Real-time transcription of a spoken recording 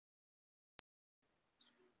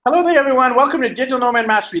Hello there, everyone. Welcome to Digital Nomad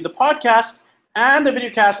Mastery, the podcast and the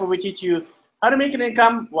videocast where we teach you how to make an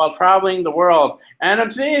income while traveling the world. And on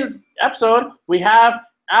today's episode, we have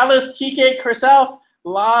Alice T. Cake herself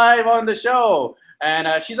live on the show. And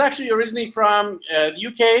she's actually originally from the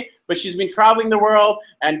UK, but she's been traveling the world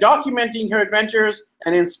and documenting her adventures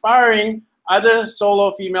and inspiring other solo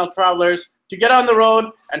female travelers to get on the road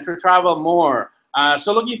and to travel more.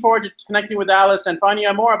 So looking forward to connecting with Alice and finding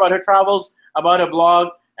out more about her travels, about her blog,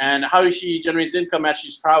 and how she generates income as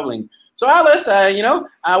she's traveling. So Alice, why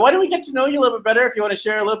don't we get to know you a little bit better if you want to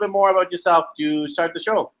share a little bit more about yourself to start the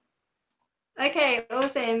show. Okay,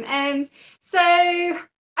 awesome. So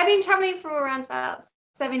I've been traveling for around about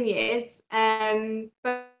 7 years,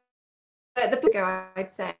 but the ago, I'd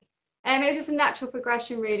say. It was just a natural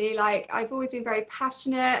progression, really. Like, I've always been very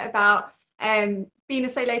passionate about being a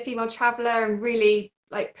solo female traveler and really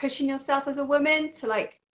like pushing yourself as a woman to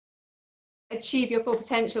like achieve your full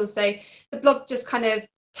potential. So the blog just kind of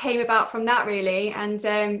came about from that, really.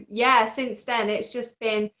 And yeah, since then it's just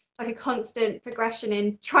been like a constant progression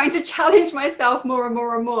in trying to challenge myself more and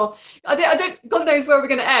more and more. I don't God knows where we're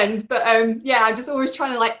going to end, but yeah, I'm just always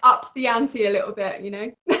trying to like up the ante a little bit, you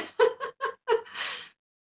know.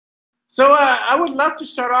 So I would love to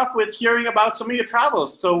start off with hearing about some of your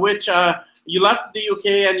travels. So which you left the UK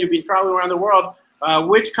and you've been traveling around the world.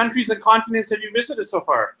 Which countries and continents have you visited so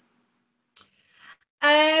far?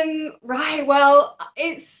 Right, well,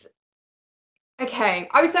 it's okay.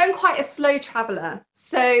 I was quite a slow traveler.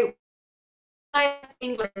 So I left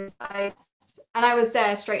England and I was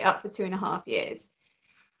there straight up for 2.5 years.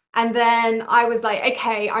 And then I was like,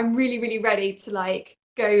 okay, I'm really, really ready to like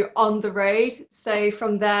go on the road. So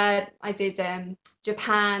from there, I did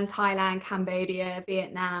Japan, Thailand, Cambodia,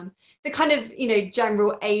 Vietnam, the kind of,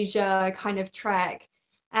 general Asia kind of trek.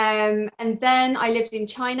 And then I lived in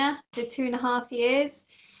China for 2.5 years.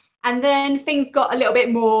 And then things got a little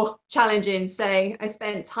bit more challenging. So I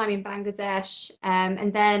spent time in Bangladesh,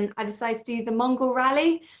 and then I decided to do the Mongol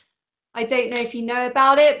Rally. I don't know if you know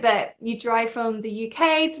about it, but you drive from the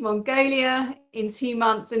UK to Mongolia in 2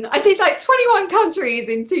 months, and I did like 21 countries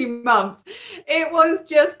in 2 months. It was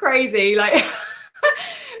just crazy. Like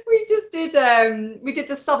we did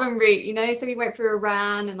the southern route, so we went through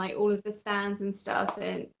Iran and like all of the stands and stuff,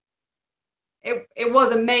 and it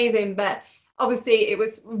was amazing, but obviously it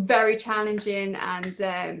was very challenging,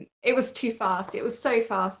 and it was too fast. It was so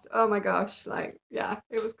fast. Oh my gosh, like yeah,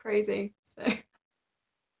 it was crazy. So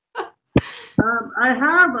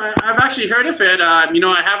I've actually heard of it.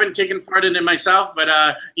 I haven't taken part in it myself, but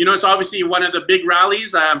it's obviously one of the big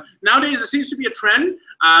rallies. Nowadays, it seems to be a trend.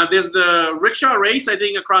 There's the rickshaw race, I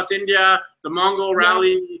think, across India, the Mongol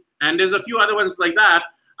rally, and there's a few other ones like that.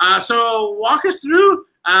 So walk us through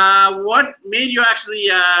what made you actually,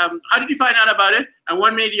 how did you find out about it? And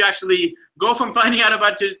what made you actually go from finding out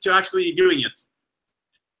about it to actually doing it?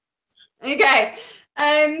 Okay.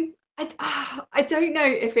 I don't know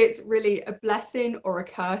if it's really a blessing or a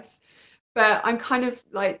curse, but I'm kind of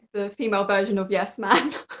like the female version of yes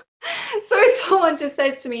man. So if someone just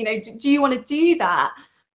says to me, do you want to do that?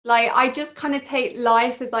 Like, I just kind of take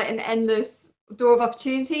life as like an endless door of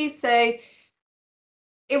opportunities. So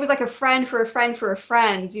it was like a friend for a friend for a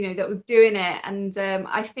friend, that was doing it. And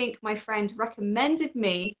I think my friend recommended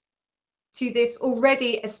me to this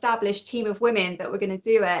already established team of women that were going to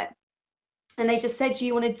do it. And they just said, do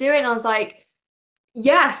you want to do it? And I was like,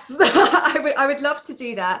 yes, I would love to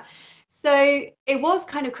do that. So it was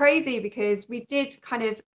kind of crazy because we did kind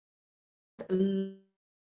of a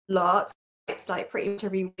lot. It's like pretty much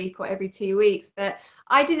every week or every 2 weeks, but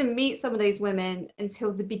I didn't meet some of those women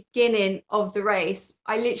until the beginning of the race.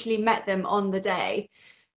 I literally met them on the day.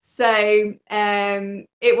 So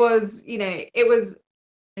it was, it was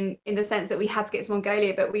in the sense that we had to get to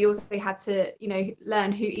Mongolia, but we also had to,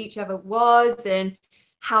 learn who each other was and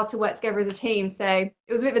how to work together as a team. So it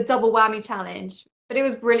was a bit of a double whammy challenge, but it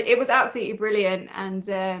was brilliant. It was absolutely brilliant.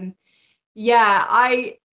 And yeah,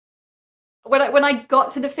 when I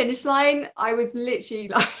got to the finish line, I was literally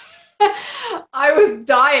like, I was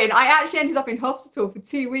dying. I actually ended up in hospital for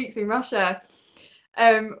 2 weeks in Russia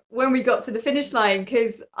when we got to the finish line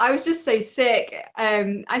because I was just so sick.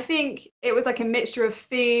 I think it was like a mixture of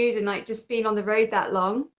food and like just being on the road that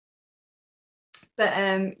long. But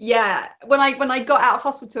yeah, when I got out of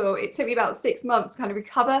hospital, it took me about 6 months to kind of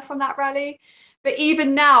recover from that rally. But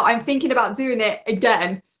even now, I'm thinking about doing it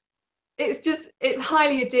again. It's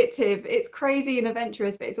highly addictive. It's crazy and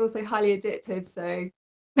adventurous, but it's also highly addictive. So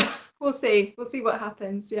we'll see what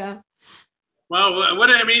happens. Yeah. Well, what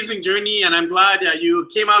an amazing journey, and I'm glad you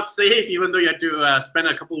came out safe, even though you had to spend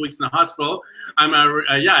a couple of weeks in the hospital.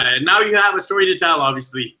 Yeah, and now you have a story to tell,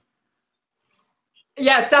 obviously.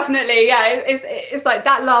 Yes, definitely. Yeah, it's like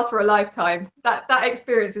that lasts for a lifetime. That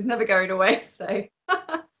experience is never going away. So.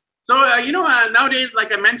 So, nowadays,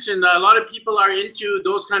 like I mentioned, a lot of people are into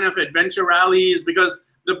those kind of adventure rallies because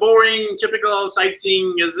the boring, typical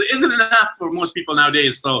sightseeing isn't enough for most people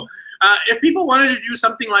nowadays. So, if people wanted to do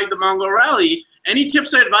something like the Mongol Rally, any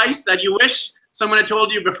tips or advice that you wish someone had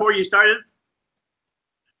told you before you started?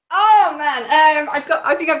 Oh man,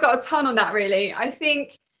 I think I've got a ton on that. Really, I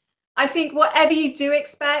think whatever you do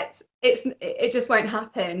expect, it just won't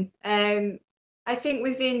happen. I think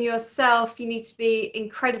within yourself, you need to be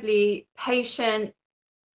incredibly patient,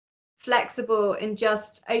 flexible, and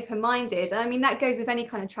just open-minded. I mean, that goes with any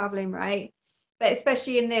kind of traveling, right? But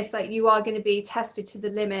especially in this, like you are going to be tested to the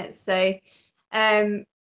limits. So when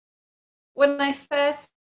I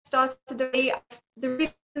first started, the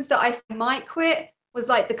reasons that I might quit was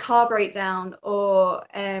like the car breakdown, or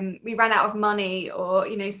we ran out of money, or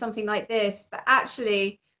something like this. But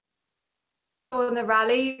actually on the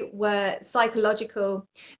rally were psychological,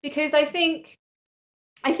 because I think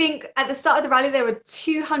at the start of the rally there were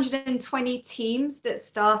 220 teams that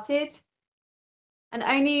started and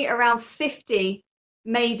only around 50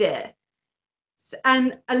 made it.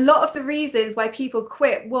 And a lot of the reasons why people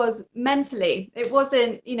quit was mentally. It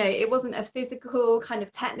wasn't a physical kind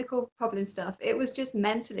of technical problem stuff. It was just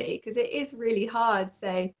mentally, because it is really hard.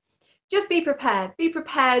 So just be prepared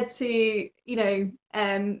to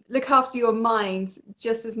look after your mind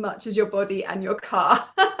just as much as your body and your car.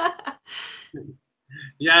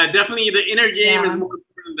 Yeah, definitely the inner game is more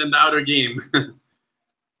important than the outer game.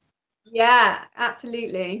 Yeah,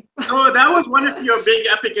 absolutely. So that was one of your big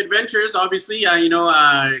epic adventures, obviously,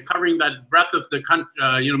 covering that breadth of the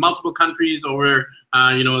multiple countries over,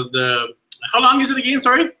 how long is it again,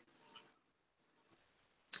 sorry?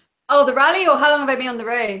 Oh, the rally, or how long have I been on the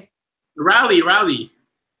road? The rally.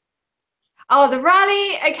 Oh, the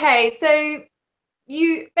rally. Okay, so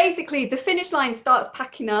you basically, the finish line starts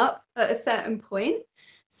packing up at a certain point.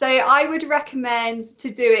 So I would recommend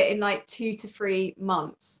to do it in like 2 to 3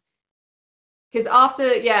 months. Because after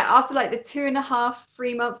like the 2.5,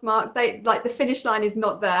 3 month mark, the finish line is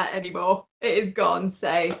not there anymore. It is gone.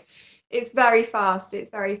 So it's very fast.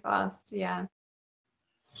 Yeah.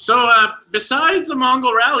 So besides the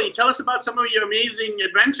Mongol Rally, tell us about some of your amazing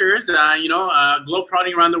adventures,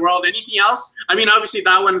 globetrotting around the world. Anything else? I mean, obviously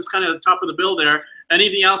that one is kind of the top of the bill there.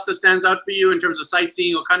 Anything else that stands out for you in terms of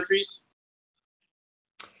sightseeing or countries?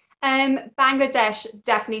 Bangladesh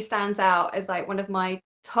definitely stands out as like one of my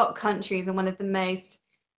top countries and one of the most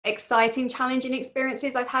exciting, challenging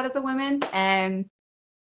experiences I've had as a woman.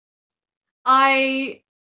 I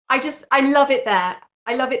love it there.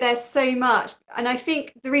 I love it there so much. And I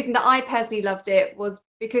think the reason that I personally loved it was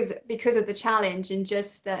because of the challenge, and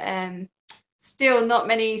just that still not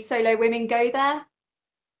many solo women go there.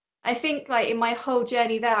 I think like in my whole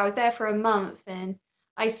journey there, I was there for a month, and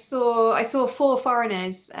I saw 4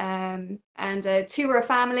 foreigners, and 2 were a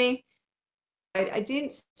family. I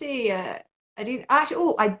didn't see I didn't actually,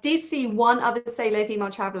 oh, I did see 1 other solo female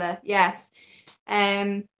traveler, yes.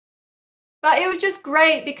 But it was just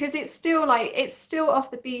great because it's still off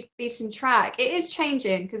the beaten track. It is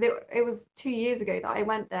changing, because it was 2 years ago that I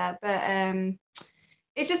went there, but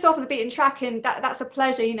it's just off the beaten track, and that's a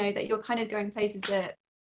pleasure, that you're kind of going places that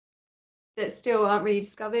still aren't really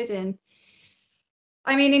discovered. And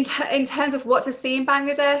I mean, in terms of what to see in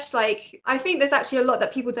Bangladesh, like I think there's actually a lot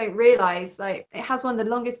that people don't realize. Like it has one of the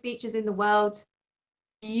longest beaches in the world,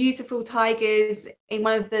 beautiful tigers in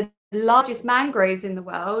one of the largest mangroves in the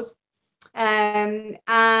world, and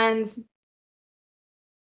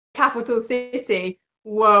capital city.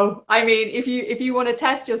 Whoa! I mean, if you want to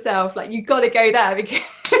test yourself, like you got to go there, because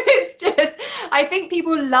it's just, I think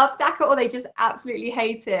people love Dhaka or they just absolutely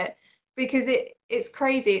hate it, because it's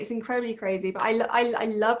crazy. It's incredibly crazy, but I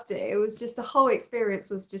loved it. It was just, the whole experience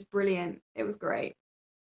was just brilliant. It was great.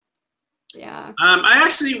 Yeah. I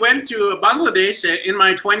actually went to Bangladesh in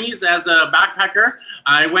my 20s as a backpacker.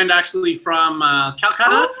 I went actually from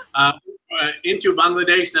Calcutta into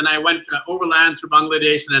Bangladesh, and I went overland through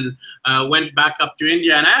Bangladesh, and then went back up to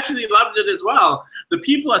India, and I actually loved it as well. The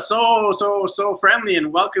people are so friendly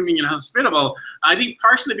and welcoming and hospitable. I think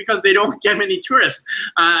partially because they don't get many tourists,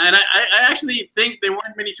 and I actually think there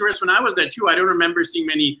weren't many tourists when I was there too. I don't remember seeing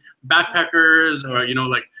many backpackers, or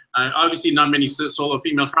obviously not many solo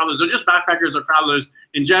female travelers, or just backpackers or travelers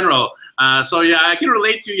in general. So yeah, I can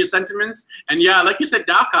relate to your sentiments. And yeah, like you said,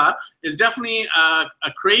 Dhaka is definitely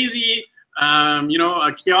a crazy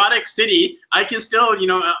a chaotic city, I can still,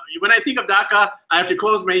 when I think of Dhaka, I have to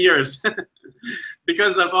close my ears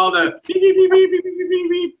because of all the beep, beep, beep, beep, beep, beep, beep,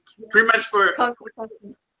 beep, pretty much for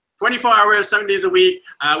 24 hours, 7 days a week,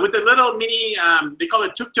 with the little mini, they call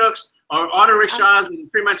it tuk-tuks or auto rickshaws,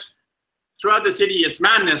 and pretty much throughout the city, it's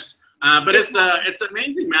madness. But it's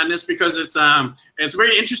amazing madness because it's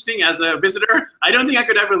very interesting as a visitor. I don't think I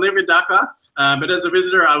could ever live in Dhaka, but as a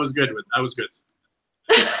visitor, I was good.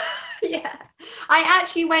 Yeah, I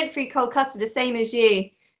actually went through Kolkata the same as you.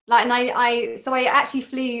 Like, and I actually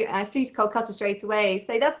flew to Kolkata straight away.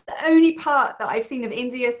 So that's the only part that I've seen of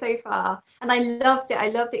India so far, and I loved it. I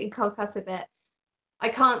loved it in Kolkata, but I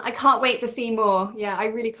can't wait to see more. Yeah, I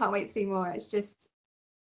really can't wait to see more. It's just,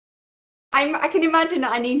 I can imagine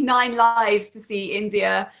that I need 9 lives to see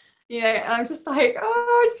India. And I'm just like,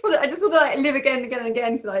 oh, I just want to like live again and again and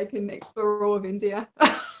again so that I can explore all of India.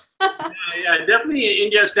 Yeah, definitely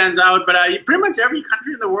India stands out, but pretty much every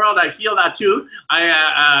country in the world, I feel that too.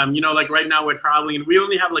 Like right now we're traveling and we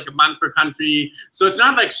only have like a month per country. So it's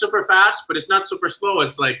not like super fast, but it's not super slow.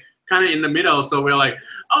 It's like kind of in the middle. So we're like,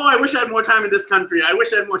 oh, I wish I had more time in this country. I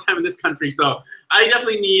wish I had more time in this country. So I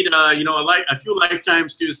definitely need, a few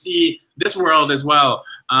lifetimes to see this world as well.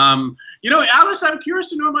 Alice, I'm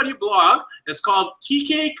curious to know about your blog. It's called Tea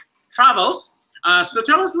Cake Travels. So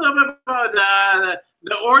tell us a little bit about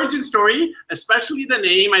the origin story, especially the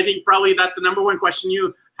name. I think probably that's the number one question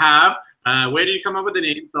you have. Where did you come up with the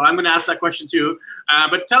name? So I'm going to ask that question too.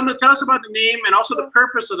 But tell us about the name and also the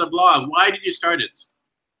purpose of the blog. Why did you start it?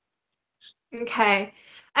 Okay.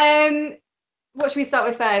 What should we start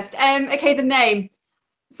with first? Okay, the name.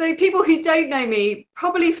 So people who don't know me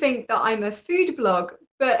probably think that I'm a food blog,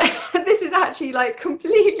 but this is actually like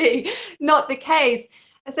completely not the case.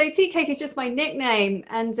 So Tea Cake is just my nickname,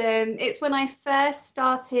 and it's when I first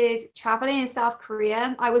started traveling in South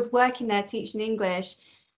Korea. I was working there teaching English,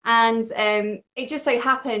 and it just so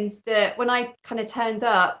happened that when I kind of turned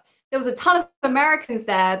up, there was a ton of Americans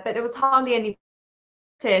there, but there was hardly any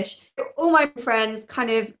British. All my friends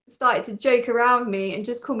kind of started to joke around me and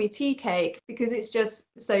just call me Tea Cake because it's just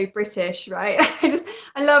so British, right?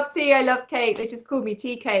 I love tea, I love cake. They just called me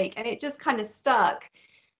Tea Cake, and it just kind of stuck.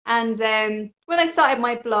 And when I started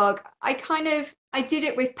my blog, I did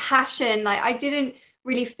it with passion. Like, I didn't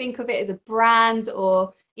really think of it as a brand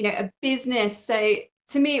or, a business. So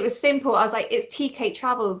to me, it was simple. I was like, it's Tea Cake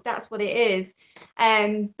Travels. That's what it is.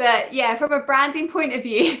 But yeah, from a branding point of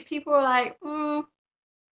view, people were like,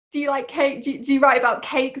 do you like cake? Do you write about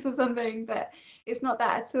cakes or something? But it's not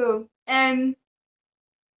that at all. And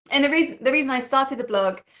the reason I started the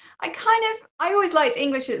blog, I always liked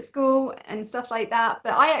English at school and stuff like that,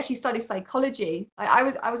 but I actually studied psychology. I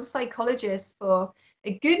was a psychologist for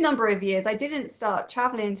a good number of years. I didn't start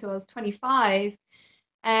traveling until I was 25.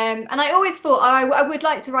 And I always thought I would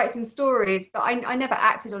like to write some stories, but I never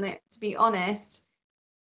acted on it, to be honest.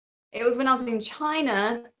 It was when I was in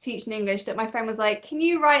China teaching English that my friend was like, can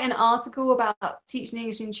you write an article about teaching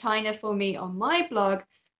English in China for me on my blog?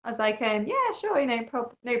 I was like, yeah, sure,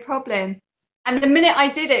 no problem. And the minute I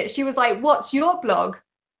did it, she was like, what's your blog?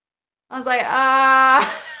 I was like,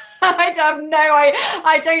 I don't know.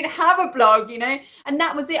 I don't have a blog, And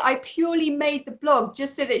that was it. I purely made the blog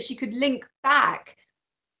just so that she could link back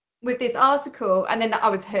with this article. And then I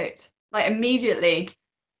was hooked, like, immediately.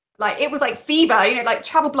 Like, it was like fever, like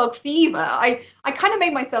travel blog fever. I kind of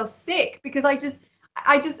made myself sick because the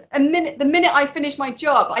minute I finished my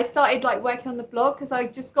job, I started like working on the blog because I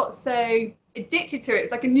just got so addicted to it.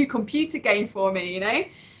 It's like a new computer game for me,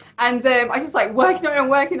 And I just like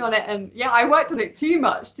working on it. And yeah, I worked on it too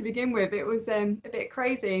much to begin with. It was a bit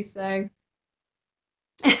crazy. So,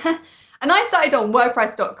 and I started on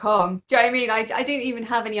WordPress.com. Do you know what I mean? I didn't even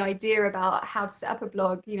have any idea about how to set up a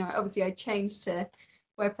blog. Obviously I changed to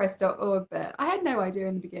WordPress.org, but I had no idea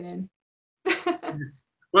in the beginning.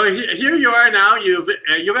 Well, here you are now.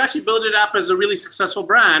 You've actually built it up as a really successful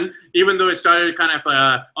brand, even though it started kind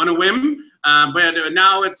of on a whim. But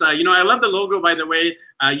now it's, I love the logo, by the way.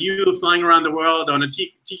 You flying around the world on a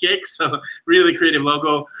tea cake, so really creative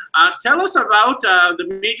logo. Tell us about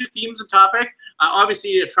the major themes and topic.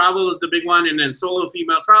 Obviously, travel is the big one, and then solo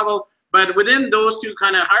female travel. But within those two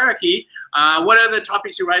kind of hierarchy, what are the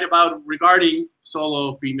topics you write about regarding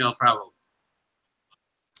solo female travel?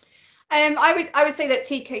 I would say that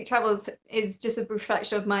Tea Cake Travels is just a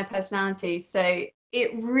reflection of my personality. So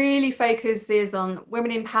it really focuses on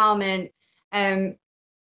women empowerment, and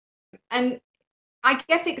I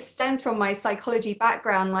guess it stems from my psychology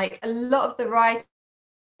background. Like, a lot of the writing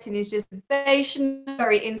is just motivational,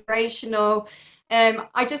 very inspirational.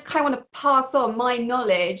 I just kind of want to pass on my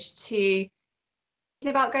knowledge to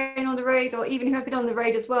about going on the road, or even who have been on the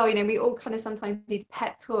road as well, you know, we all kind of sometimes need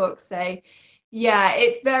pep talk. So yeah,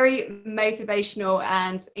 it's very motivational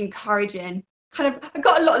and encouraging. Kind of, I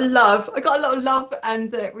got a lot of love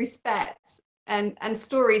and respect and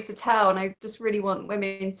stories to tell, and I just really want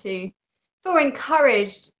women to feel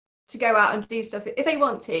encouraged to go out and do stuff if they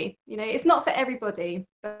want to. You know, it's not for everybody,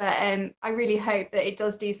 but I really hope that it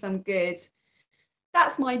does do some good.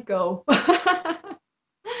 That's my goal.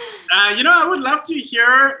 You know, I would love to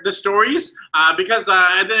hear the stories because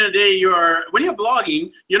at the end of the day, when you're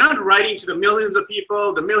blogging, you're not writing to the millions of people,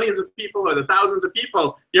 or the thousands of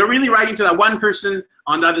people. You're really writing to that one person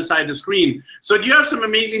on the other side of the screen. So do you have some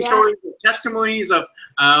amazing stories, testimonies of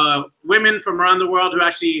women from around the world who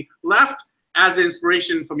actually left as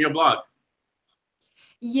inspiration from your blog?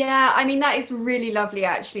 Yeah, I mean, that is really lovely,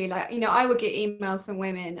 actually. Like, you know, I will get emails from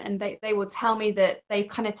women and they will tell me that they've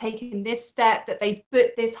kind of taken this step, that they've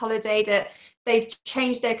booked this holiday, that they've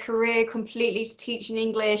changed their career completely to teaching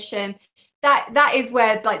English. And that is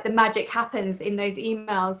where like the magic happens in those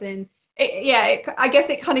emails. And I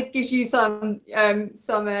guess it kind of gives you some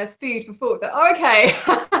food for thought that, oh, okay,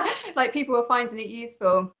 like people are finding it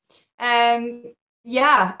useful. Even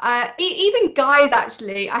guys,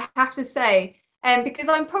 actually, I have to say, because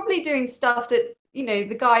I'm probably doing stuff that, you know,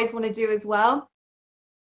 the guys want to do as well.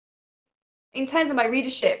 In terms of my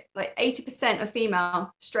readership, like 80% are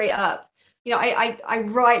female, straight up. You know, I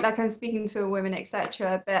write like I'm speaking to a woman,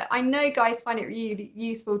 etc. But I know guys find it really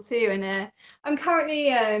useful too. And I'm currently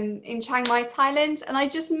in Chiang Mai, Thailand, and I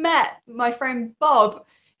just met my friend Bob,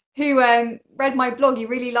 who read my blog. He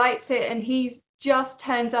really liked it, and he's just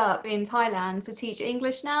turned up in Thailand to teach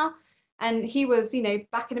English now. And he was, you know,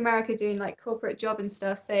 back in America doing like corporate job and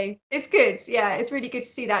stuff. So it's good. Yeah, it's really good to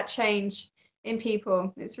see that change in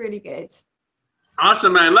people. It's really good.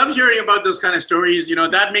 Awesome. I love hearing about those kind of stories. You know,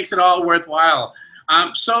 that makes it all worthwhile.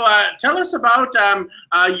 So tell us about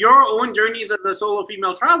your own journeys as a solo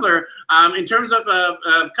female traveler in terms of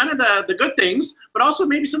kind of the good things, but also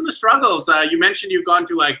maybe some of the struggles. You mentioned you've gone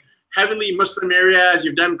to like heavily Muslim areas.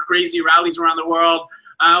 You've done crazy rallies around the world.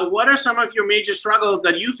 What are some of your major struggles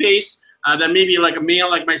that you face that maybe like a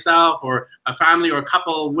male like myself or a family or a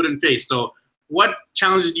couple wouldn't face? So what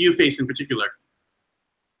challenges do you face in particular?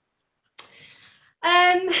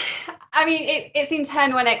 I mean, it's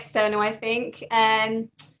internal and external, I think. I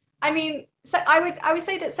mean, so I would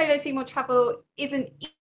say that solo female travel isn't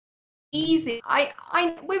easy.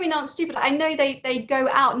 Women aren't stupid. I know they go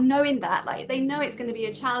out knowing that, like they know it's going to be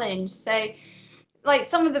a challenge. So like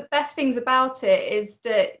some of the best things about it is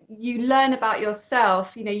that you learn about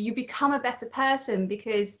yourself. You know, you become a better person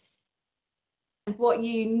because what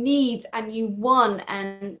you need and you want,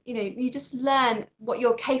 and you know, you just learn what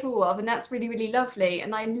you're capable of, and that's really, really lovely.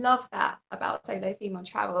 And I love that about solo female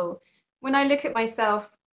travel. When I look at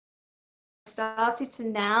myself started to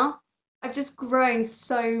now, I've just grown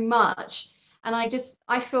so much, and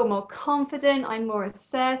I feel more confident, I'm more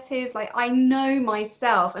assertive, like I know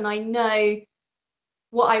myself and I know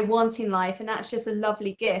what I want in life, and that's just a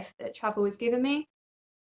lovely gift that travel has given me.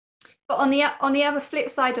 But on the other flip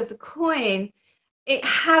side of the coin, it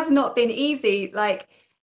has not been easy. Like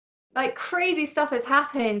crazy stuff has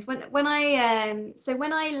happened. When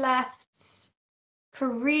I left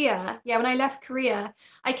Korea, when I left Korea,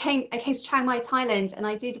 I came to Chiang Mai, Thailand, and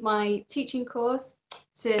I did my teaching course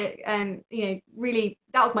to you know, really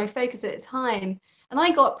that was my focus at the time. And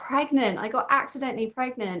I got pregnant. I got accidentally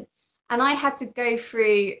pregnant, and I had to go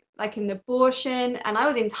through like an abortion, and I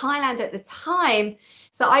was in Thailand at the time,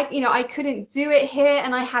 so I couldn't do it here,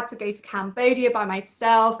 and I had to go to Cambodia by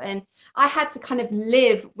myself, and I had to kind of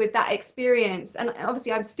live with that experience. And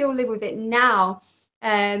obviously I still live with it now.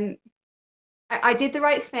 I did the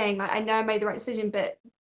right thing. I know I made the right decision, but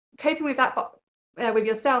coping with that with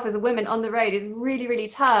yourself as a woman on the road is really, really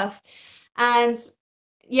tough. And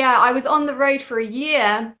yeah, I was on the road for a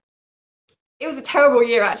year. It was a terrible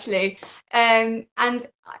year, actually. And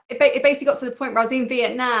it basically got to the point where I was in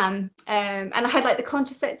Vietnam, and I had like the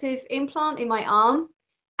contraceptive implant in my arm,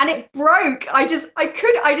 and it broke. I just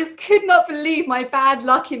could not believe my bad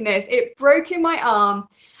luck in this. It broke in my arm,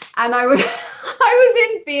 and I was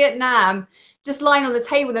I was in Vietnam, just lying on the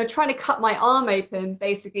table. They were trying to cut my arm open,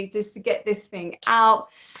 basically, just to get this thing out.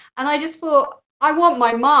 And I just thought, I want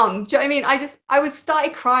my mum. Do you know what I mean? I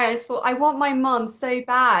started crying. I just thought, I want my mum so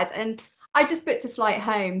bad. And I just booked a flight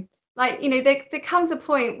home. Like, you know, there comes a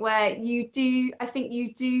point where I think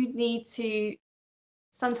you do need to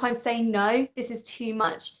sometimes say, no, this is too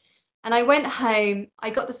much. And I went home, I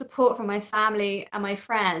got the support from my family and my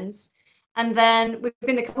friends. And then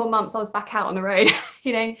within a couple of months, I was back out on the road,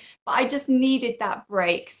 you know, but I just needed that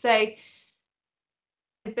break. So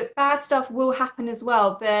but bad stuff will happen as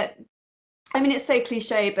well. But I mean, it's so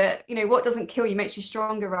cliche, but you know, what doesn't kill you makes you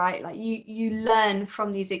stronger, right? Like you learn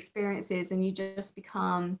from these experiences and you just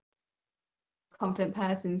become a confident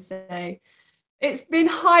person. So it's been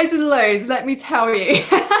highs and lows, let me tell you.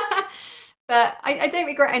 But I don't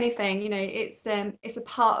regret anything. You know, it's a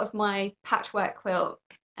part of my patchwork quilt,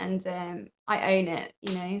 and I own it.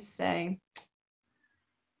 You know, so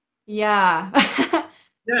yeah,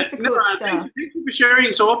 Yeah, no, difficult stuff. thank you for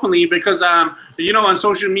sharing so openly because, you know, on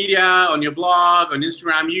social media, on your blog, on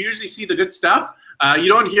Instagram, you usually see the good stuff. You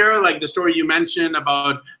don't hear like the story you mentioned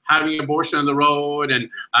about having abortion on the road and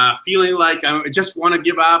feeling like I just want to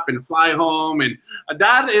give up and fly home. And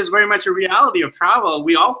that is very much a reality of travel.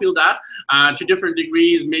 We all feel that to different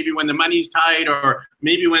degrees, maybe when the money's tight or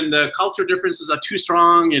maybe when the culture differences are too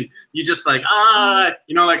strong and you just like,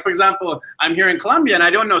 you know, like for example, I'm here in Colombia and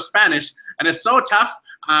I don't know Spanish and it's so tough.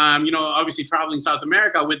 You know, obviously traveling South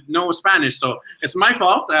America with no Spanish. So it's my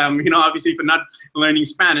fault, you know, obviously for not learning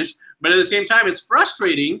Spanish. But at the same time, it's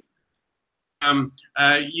frustrating.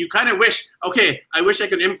 You kind of wish, okay, I wish I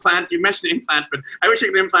could implant, you mentioned implant, but I wish I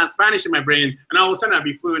could implant Spanish in my brain and all of a sudden I'd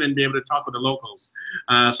be fluent and be able to talk with the locals.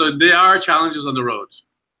 So there are challenges on the road.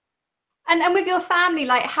 And with your family,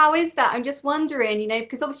 like, how is that? I'm just wondering, you know,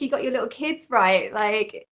 because obviously you got your little kids, right?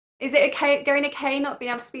 Like, is it okay, going okay not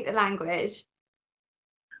being able to speak the language?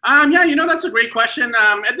 Yeah, you know, that's a great question.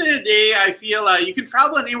 At the end of the day, I feel you can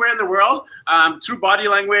travel anywhere in the world through body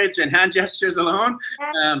language and hand gestures alone.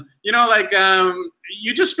 You know, like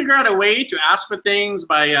you just figure out a way to ask for things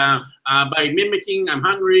by mimicking, I'm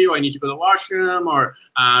hungry, or I need to go to the washroom, or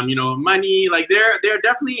you know, money. Like there are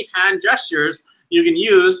definitely hand gestures you can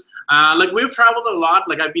use. Like we've traveled a lot.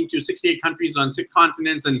 Like I've been to 68 countries on 6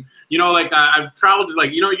 continents, and you know, like I've traveled to,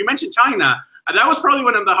 like, you know, you mentioned China. That was probably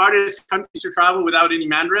one of the hardest countries to travel without any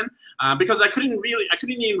Mandarin because I couldn't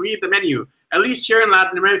even read the menu. At least here in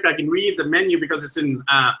Latin America, I can read the menu because it's in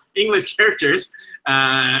English characters.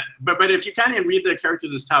 But if you can't even read the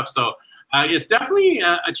characters, it's tough. So it's definitely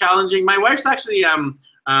a challenging. My wife's actually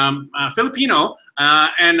Filipino,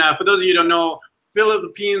 and for those of you who don't know,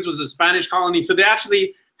 Philippines was a Spanish colony, so they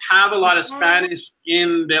actually have a lot of Spanish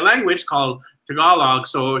in their language called Tagalog.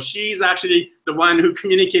 So she's actually the one who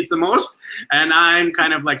communicates the most, and I'm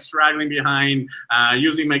kind of like straggling behind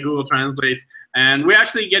using my Google Translate. And we're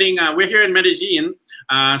actually getting, we're here in Medellin,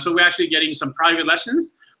 so we're actually getting some private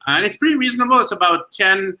lessons. And it's pretty reasonable. It's about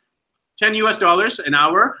 $10 US an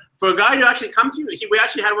hour. For a guy to actually come to, we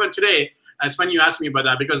actually had one today. It's funny you asked me about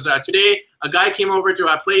that because today a guy came over to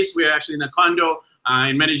our place. We're actually in a condo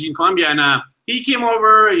in Medellin, Colombia, and he came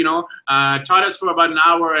over, you know, taught us for about an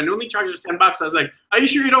hour and only charged us $10. I was like, are you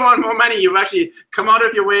sure you don't want more money? You've actually come out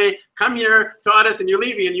of your way, come here, taught us, and you're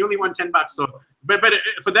leaving, and you only want $10. So, but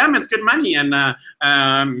for them, it's good money, and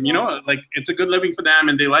you know, like it's a good living for them,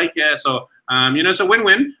 and they like it. So, you know, it's a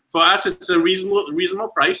win-win. For us, it's a reasonable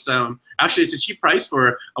price. Actually, it's a cheap price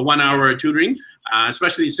for a 1 hour tutoring,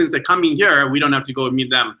 especially since they're coming here. We don't have to go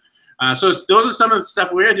meet them. So those are some of the stuff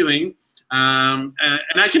we're doing. And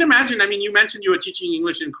I can imagine, I mean, you mentioned you were teaching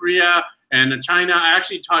English in Korea and China. I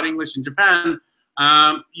actually taught English in Japan.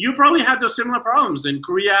 You probably had those similar problems. In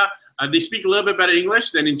Korea, they speak a little bit better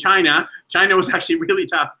English than in China. China was actually really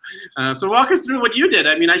tough. So walk us through what you did.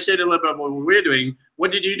 I mean, I shared a little bit about what we're doing.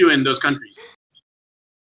 What did you do in those countries?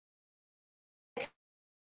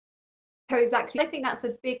 Exactly. I think that's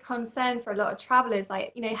a big concern for a lot of travelers.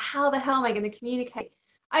 Like, you know, how the hell am I going to communicate?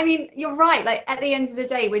 I mean, you're right. Like at the end of the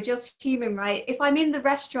day, we're just human, right? If I'm in the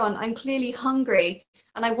restaurant, I'm clearly hungry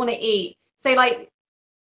and I want to eat. So like,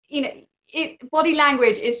 you know, body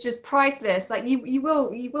language is just priceless. Like you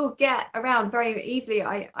will get around very easily,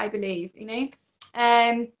 I believe, you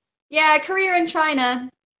know. Yeah, Korea and China.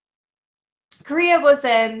 Korea was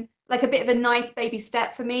like a bit of a nice baby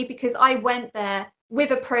step for me because I went there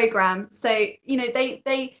with a program. So, you know,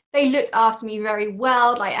 they looked after me very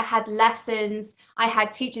well. Like I had lessons, I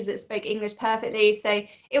had teachers that spoke English perfectly. So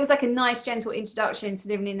it was like a nice, gentle introduction to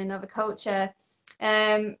living in another culture.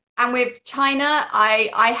 And with China,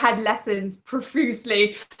 I had lessons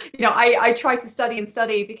profusely. You know, I tried to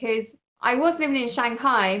study because I was living in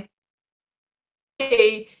Shanghai.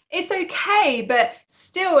 It's okay, but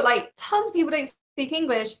still, like tons of people don't speak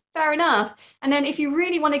English, fair enough. And then if you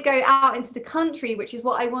really want to go out into the country, which is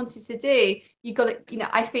what I wanted to do, you got to, you know,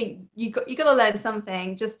 I think you got to learn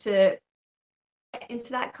something just to get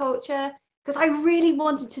into that culture. Because I really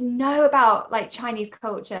wanted to know about like Chinese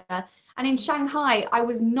culture. And in Shanghai, I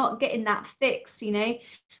was not getting that fix, you know.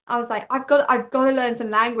 I was like, I've got to learn some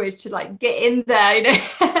language to like get in there, you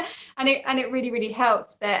know. and it really, really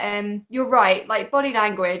helped. But you're right, like body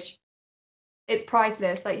language it's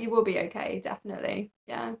priceless. Like, you will be okay, definitely.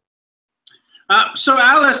 Yeah. So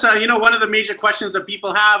Alice, one of the major questions that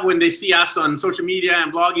people have when they see us on social media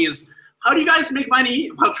and blogging is, how do you guys make money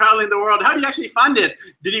while traveling the world? How do you actually fund it?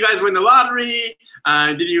 Did you guys win the lottery?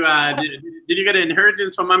 Did you get an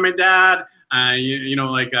inheritance from mom and dad?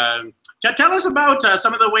 Tell us about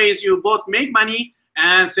some of the ways you both make money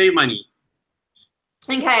and save money.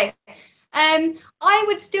 Okay. I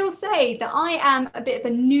would still say that I am a bit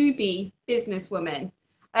of a newbie businesswoman.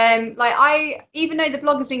 Even though the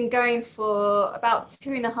blog has been going for about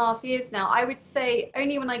 2.5 years now, I would say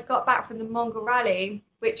only when I got back from the Mongol Rally,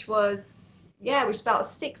 which was about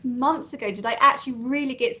 6 months ago, did I actually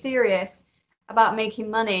really get serious about making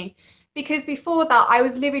money. Because before that, I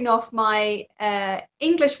was living off my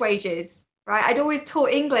English wages, right? I'd always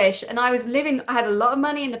taught English, and I had a lot of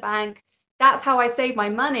money in the bank. That's how I saved my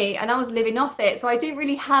money, and I was living off it. So I didn't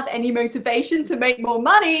really have any motivation to make more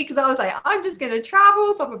money, because I was like, I'm just going to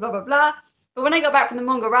travel, blah, blah, blah, blah, blah. But when I got back from the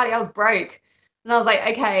Mongol Rally, I was broke. And I was like,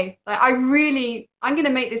 okay, I'm going to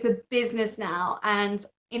make this a business now, and,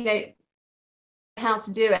 how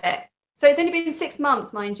to do it. So it's only been 6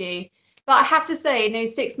 months, mind you. But I have to say, in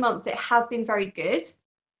those 6 months, it has been very good.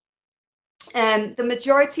 The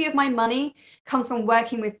majority of my money comes from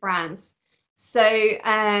working with brands. So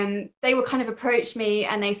they will kind of approach me,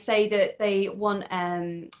 and they say that they want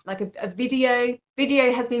a video.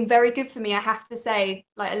 Video has been very good for me, I have to say.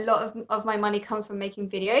 Like, a lot of my money comes from making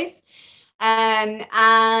videos, and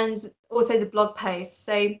also the blog posts.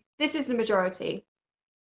 So this is the majority.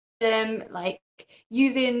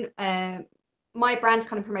 Using my brand to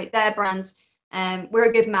kind of promote their brands. We're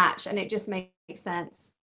a good match, and it just makes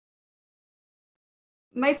sense.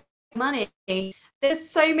 Most money, there's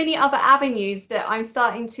so many other avenues that I'm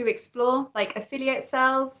starting to explore, like affiliate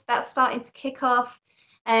sales, that's starting to kick off.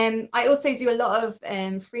 I also do a lot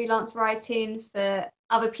of freelance writing for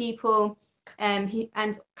other people, and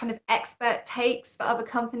kind of expert takes for other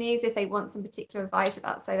companies. If they want some particular advice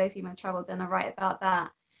about solo female travel, then I write about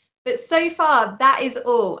that. But so far, that is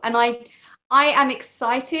all. And I am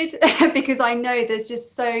excited because I know there's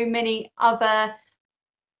just so many other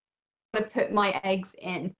to put my eggs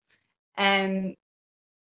in.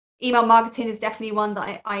 Email marketing is definitely one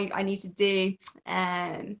that I need to do,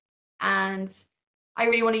 and I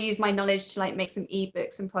really want to use my knowledge to make some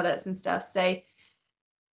ebooks and products and stuff. So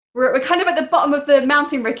we're kind of at the bottom of the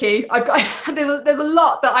mountain, Ricky. There's a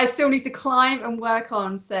lot that I still need to climb and work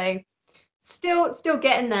on. So still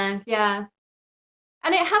getting there, yeah.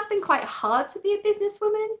 And it has been quite hard to be a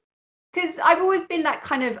businesswoman, because I've always been that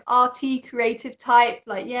kind of arty, creative type,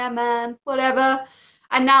 like, yeah, man, whatever.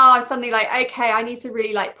 And now I'm suddenly like, okay, I need to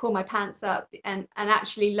really pull my pants up and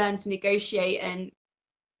actually learn to negotiate, and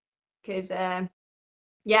because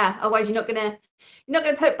yeah, otherwise you're not gonna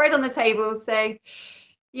put bread on the table. So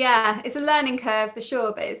yeah, it's a learning curve for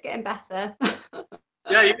sure, but it's getting better.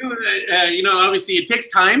 Yeah, obviously it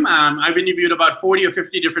takes time. I've interviewed about 40 or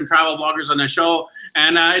 50 different travel bloggers on the show,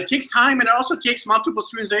 and it takes time, and it also takes multiple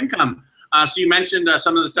streams of income. So you mentioned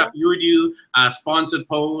some of the stuff you do, sponsored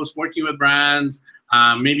posts, working with brands,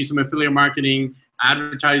 maybe some affiliate marketing,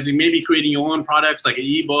 advertising, maybe creating your own products like an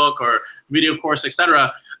ebook or video course,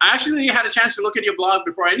 etc. I actually had a chance to look at your blog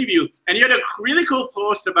before I interviewed, and you had a really cool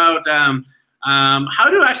post about how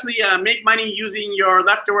to actually make money using your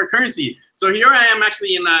leftover currency. So here I am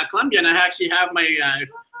actually in Colombia, and I actually have my, if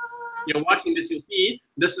you're watching this, you'll see,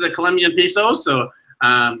 this is a Colombian peso. So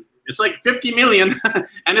it's like 50 million,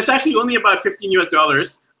 and it's actually only about $15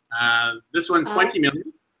 US. This one's 20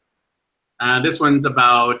 million. This one's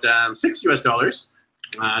about $6 US.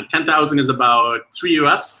 10,000 is about 3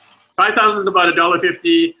 US. 5,000 is about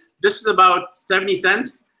 $1.50. This is about 70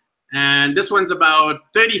 cents. And this one's about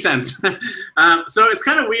 30 cents. So it's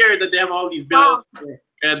kind of weird that they have all these bills. Wow.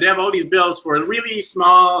 They have all these bills for really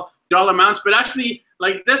small dollar amounts, but actually,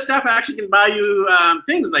 this stuff actually can buy you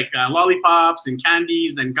things like lollipops and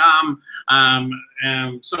candies and gum.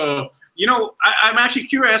 So, I'm actually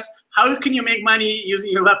curious, how can you make money using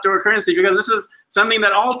your leftover currency? Because this is something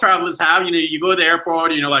that all travelers have. You go to the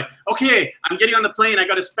airport, okay, I'm getting on the plane, I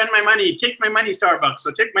got to spend my money, take my money, Starbucks,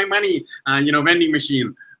 so take my money, vending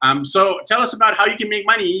machine. So tell us about how you can make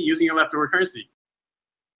money using your leftover currency.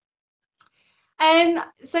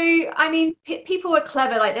 So, I mean, people are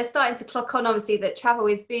clever. They're starting to clock on, obviously, that travel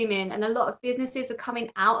is booming, and a lot of businesses are coming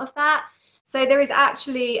out of that. So there is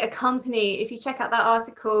actually a company, if you check out that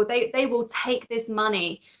article, they will take this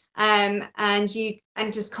money and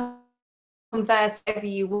just convert whatever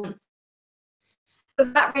you want.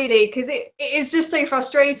 Because it is just so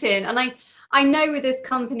frustrating. And I know with this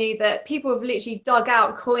company that people have literally dug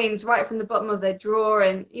out coins right from the bottom of their drawer,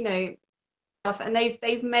 and and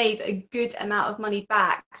they've made a good amount of money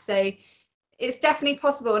back. So it's definitely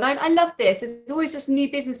possible, and I love this. There's always just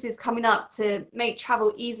new businesses coming up to make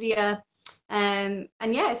travel easier, and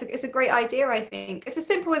yeah, it's a great idea. I think it's as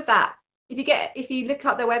simple as that. If you look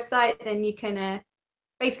up their website, then you can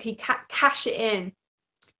basically cash it in.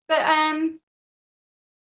 But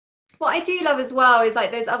what I do love as well is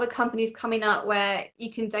like there's other companies coming up where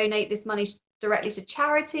you can donate this money directly to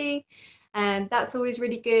charity, and that's always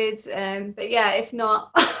really good. But yeah, if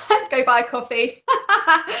not, go buy a coffee.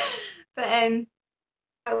 But it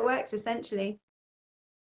works essentially.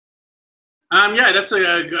 Yeah, that's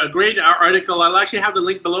a great article. I'll actually have the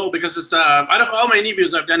link below because it's out of all my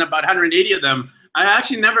interviews, I've done about 180 of them. I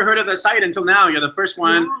actually never heard of the site until now. You're the first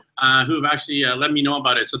one who've actually let me know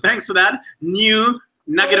about it. So thanks for that new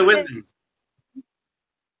nugget of wisdom.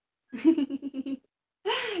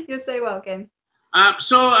 You're so welcome.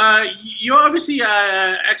 So you're obviously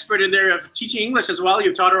an expert in there of teaching English as well.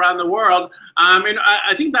 You've taught around the world. And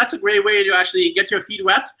I think that's a great way to actually get your feet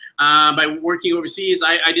wet by working overseas.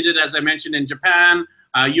 I did it, as I mentioned, in Japan.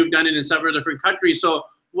 You've done it in several different countries. So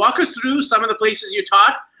walk us through some of the places you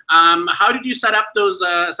taught. How did you set up those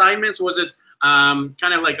assignments? Was it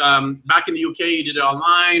kind of like back in the UK, you did it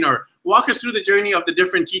online? Or walk us through the journey of the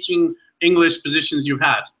different teaching English positions you've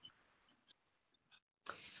had.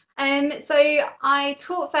 So I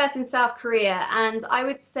taught first in South Korea, and I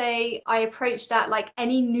would say I approached that like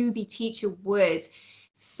any newbie teacher would.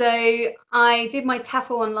 So I did my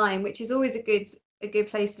TEFL online, which is always a good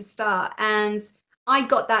place to start. And I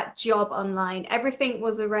got that job online. Everything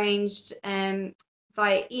was arranged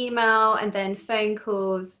via email and then phone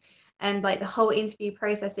calls and like the whole interview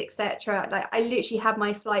process, etc. Like I literally had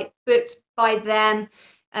my flight booked by them.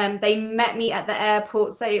 They met me at the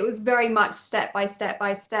airport, so it was very much step by step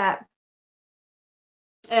by step.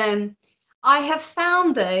 I have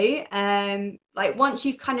found though, like once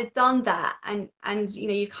you've kind of done that and you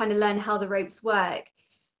know, you kind of learn how the ropes work,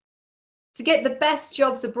 to get the best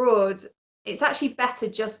jobs abroad, it's actually better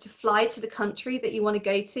just to fly to the country that you want to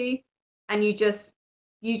go to, and you just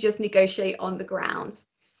negotiate on the ground.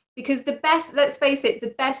 Because the best, let's face it,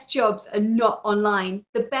 the best jobs are not online.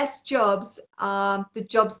 The best jobs are the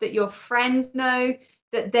jobs that your friends know,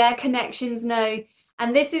 that their connections know.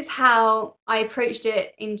 And this is how I approached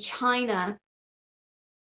it in China.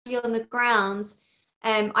 On the ground,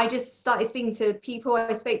 I just started speaking to people,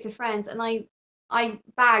 I spoke to friends, and I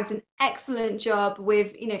bagged an excellent job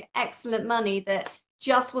with, you know, excellent money that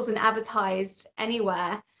just wasn't advertised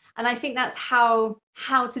anywhere. And I think that's how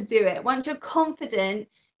to do it. Once you're confident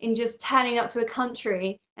in just turning up to a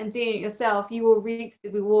country and doing it yourself, you will reap the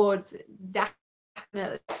rewards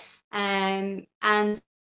definitely. And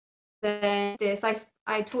then this,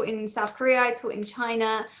 I taught in South Korea, I taught in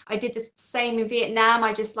China, I did the same in Vietnam.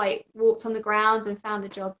 I just like walked on the ground and found a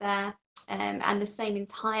job there, and the same in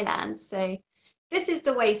Thailand. So this is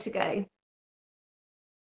the way to go.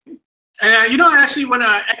 And you know, I actually want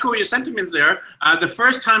to echo your sentiments there. The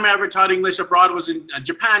first time I ever taught English abroad was in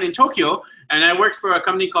Japan, in Tokyo, and I worked for a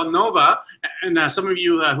company called Nova. And some of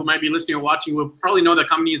you who might be listening or watching will probably know the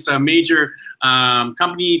company is a major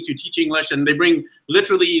company to teach English, and they bring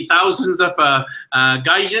literally thousands of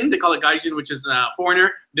gaijin. They call it gaijin, which is a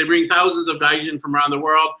foreigner. They bring thousands of gaijin from around the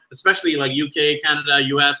world, especially like UK, Canada,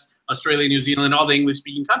 US, Australia, New Zealand, all the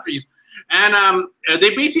English-speaking countries. And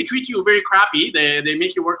they basically treat you very crappy. They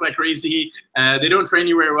make you work like crazy. They don't train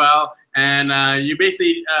you very well, and you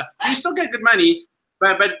basically you still get good money,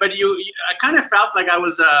 but I kind of felt like I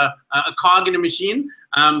was a cog in a machine.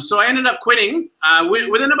 So I ended up quitting.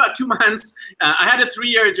 Within about 2 months, I had a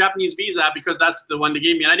 3-year Japanese visa because that's the one they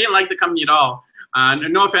gave me, and I didn't like the company at all.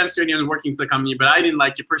 No offense to anyone working for the company, but I didn't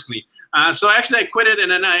like it personally. So actually I quit it,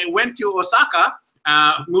 and then I went to Osaka.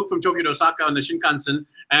 Moved from Tokyo to Osaka on the Shinkansen.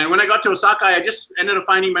 And when I got to Osaka, I just ended up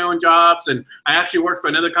finding my own jobs. And I actually worked for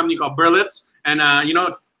another company called Berlitz. And, you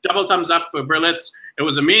know, double thumbs up for Berlitz. It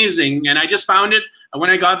was amazing. And I just found it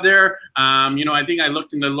when I got there. You know, I think I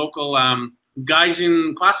looked in the local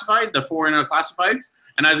Gaijin classified, the foreigner classifieds.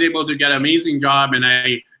 And I was able to get an amazing job. And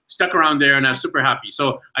I stuck around there, and I was super happy.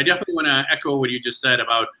 So I definitely want to echo what you just said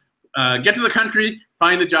about get to the country,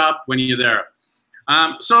 find a job when you're there.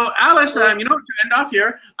 So Alice, you know, to end off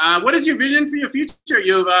here, what is your vision for your future?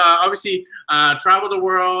 You've obviously traveled the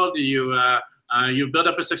world. You've built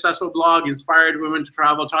up a successful blog, inspired women to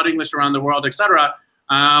travel, taught English around the world, etc.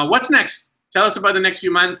 What's next? Tell us about the next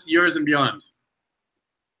few months, years, and beyond.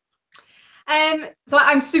 So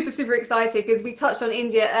I'm super excited because we touched on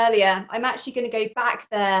India earlier. I'm actually going to go back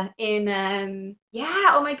there in yeah,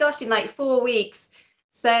 oh my gosh, in like 4 weeks.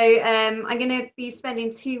 So I'm going to be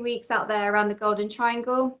spending 2 weeks out there around the Golden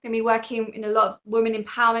Triangle. Going to be working in a lot of women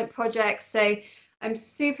empowerment projects. So I'm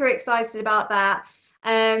super excited about that.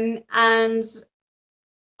 And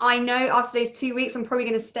I know after those 2 weeks, I'm probably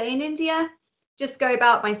going to stay in India, just go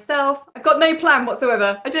about myself. I've got no plan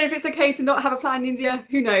whatsoever. I don't know if it's okay to not have a plan in India.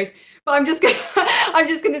 Who knows? But I'm just going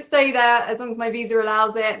to stay there as long as my visa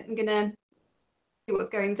allows it. I'm going to see what's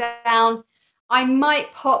going down. I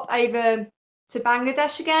might pop over to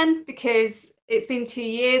Bangladesh again because it's been 2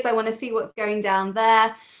 years. I want to see what's going down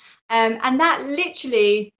there. And that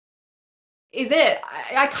literally is it.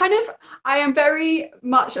 I am very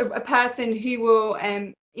much a person who will,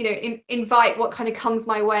 invite what kind of comes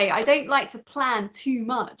my way. I don't like to plan too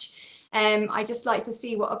much. I just like to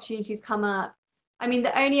see what opportunities come up. I mean,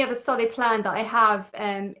 the only other solid plan that I have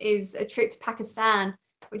is a trip to Pakistan,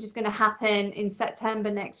 which is going to happen in September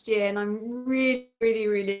next year. And I'm really, really,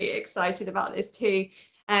 really excited about this too.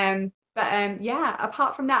 Yeah,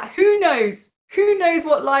 apart from that, who knows? Who knows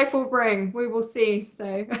what life will bring? We will see.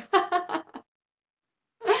 So.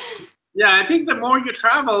 Yeah, I think the more you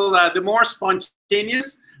travel, the more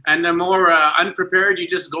spontaneous and the more unprepared you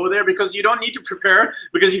just go there, because you don't need to prepare,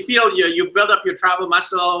 because you feel you build up your travel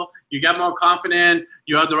muscle, you get more confident,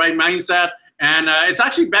 you have the right mindset. And it's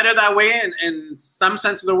actually better that way in some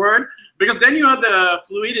sense of the word, because then you have the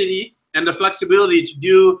fluidity and the flexibility to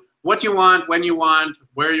do what you want, when you want,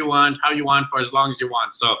 where you want, how you want, for as long as you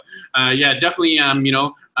want. So yeah, definitely,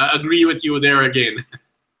 agree with you there again.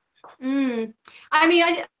 I mean,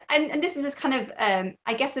 and this is just kind of,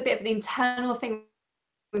 I guess, a bit of an internal thing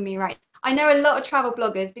with me, right? I know a lot of travel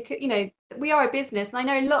bloggers because, we are a business, and I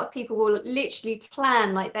know a lot of people will literally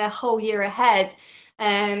plan like their whole year ahead.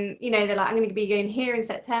 They're like, I'm going to be going here in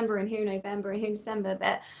September and here in November and here in December,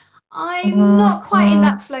 but I'm not quite in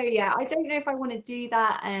that flow yet. I don't know if I want to do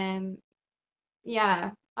that.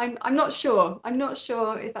 Yeah, I'm not sure. I'm not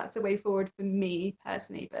sure if that's the way forward for me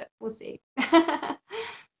personally, but we'll see.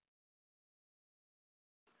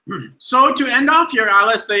 So to end off here,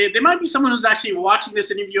 Alice, there might be someone who's actually watching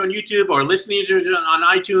this interview on YouTube or listening to it on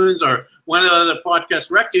iTunes or one of the other podcast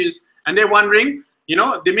directories, and they're wondering,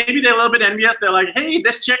 maybe they're a little bit envious. They're like, hey,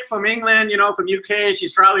 this chick from England, from UK,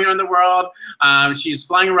 she's traveling around the world. She's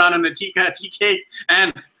flying around in a tea cake,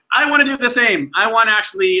 and I want to do the same. I want to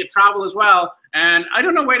actually travel as well, and I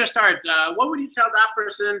don't know where to start. What would you tell that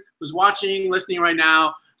person who's watching, listening right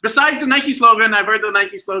now? Besides the Nike slogan, I've heard the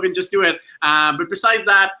Nike slogan, just do it. But besides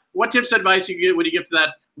that, what tips, advice would you give to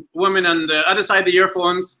that woman on the other side of the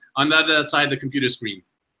earphones, on the other side of the computer screen?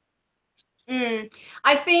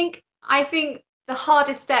 I think the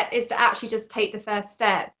hardest step is to actually just take the first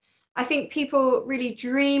step. I think people really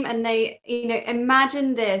dream and they,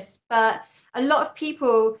 imagine this, but a lot of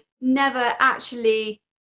people never actually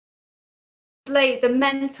relate the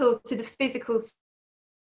mental to the physical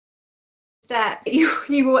steps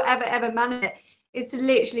you will ever manage is to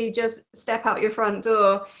literally just step out your front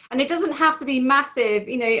door. And it doesn't have to be massive.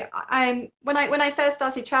 When I first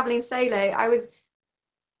started traveling solo, I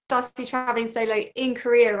started traveling solo in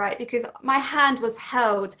Korea, right? Because my hand was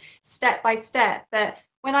held step by step. But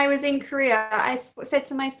when I was in Korea, I said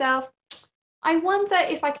to myself, I wonder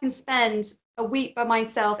if I can spend a week by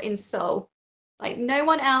myself in Seoul. Like, no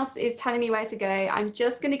one else is telling me where to go. I'm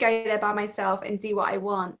just going to go there by myself and do what I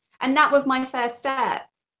want. And that was my first step.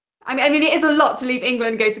 I mean, it is a lot to leave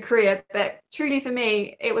England and go to Korea, but truly for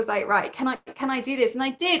me, it was like, right, can I do this? And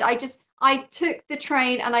I did. I took the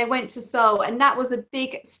train and I went to Seoul, and that was a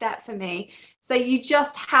big step for me. So you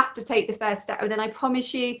just have to take the first step, and then I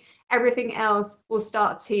promise you, everything else will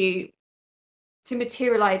start to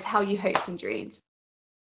materialize how you hoped and dreamed.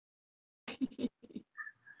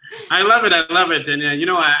 I love it. And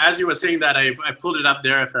as you were saying that, I pulled it up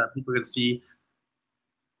there if people can see.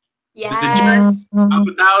 Yes. The journey of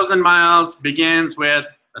 1,000 miles begins with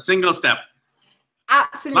a single step.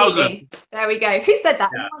 Absolutely. There we go. Who said that?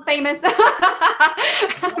 Yeah. I'm famous.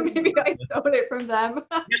 Maybe I stole it from them.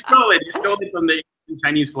 You stole it from the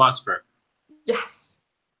Chinese philosopher. Yes.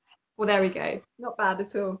 Well, there we go. Not bad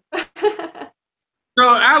at all.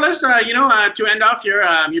 So, Alice, to end off here,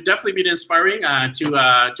 you've definitely been inspiring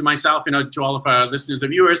to myself, to all of our listeners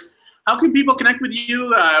and viewers. How can people connect with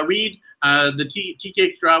you, read the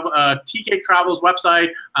TK Travels website,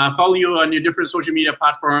 follow you on your different social media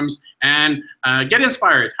platforms, and get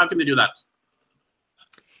inspired? How can they do that?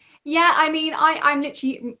 Yeah, I mean, I'm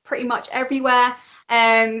literally pretty much everywhere.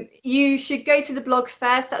 You should go to the blog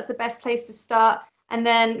first. That's the best place to start. And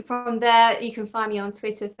then from there, you can find me on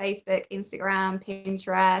Twitter, Facebook, Instagram,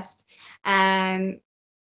 Pinterest.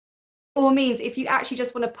 All means, if you actually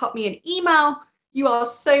just want to pop me an email, You are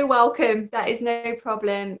so welcome. That is no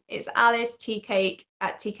problem. It's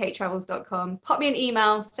alicetcake@tkatravels.com. Pop me an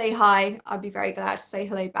email, say hi. I'd be very glad to say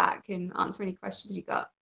hello back and answer any questions you got.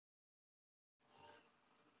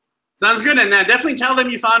 Sounds good, and definitely tell them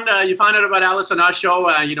you found out about Alice on our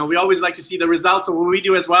show. You know, we always like to see the results of what we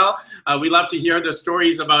do as well. We love to hear the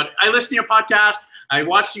stories about, I listen to your podcast, I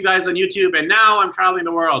watched you guys on YouTube, and now I'm traveling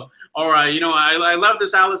the world. Or, you know, I love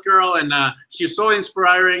this Alice girl, and she's so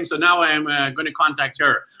inspiring, so now I'm going to contact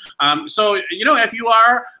her. So, you know, if you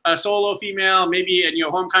are a solo female, maybe in your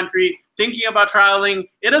home country, thinking about traveling,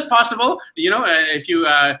 it is possible. You know, if you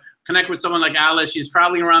connect with someone like Alice, she's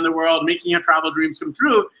traveling around the world, making her travel dreams come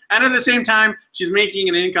true, and at the same time, she's making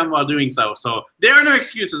an income while doing so. So there are no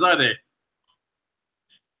excuses, are there?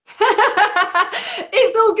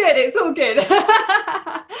 It's all good. It's all good.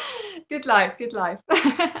 Good life. Good life.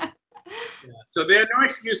 Yeah, so there are no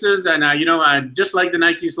excuses, and you know, just like the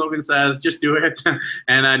Nike slogan says, just do it.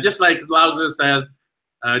 And just like Laozi says,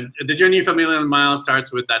 the journey of a million miles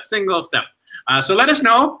starts with that single step. So let us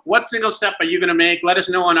know, what single step are you going to make? Let us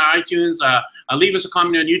know on our iTunes. Leave us a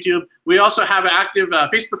comment on YouTube. We also have an active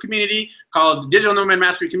Facebook community called Digital Nomad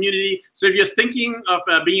Mastery Community. So if you're thinking of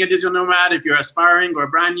being a digital nomad, if you're aspiring or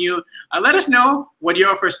brand new, let us know what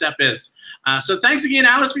your first step is. So thanks again,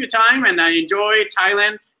 Alice, for your time, and enjoy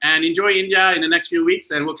Thailand and enjoy India in the next few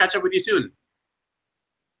weeks, and we'll catch up with you soon.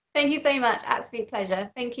 Thank you so much. Absolute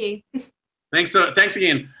pleasure. Thank you. Thanks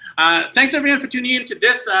again. Thanks everyone for tuning in to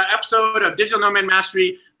this episode of Digital Nomad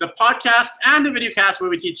Mastery, the podcast and the video cast where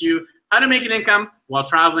we teach you how to make an income while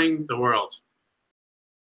traveling the world.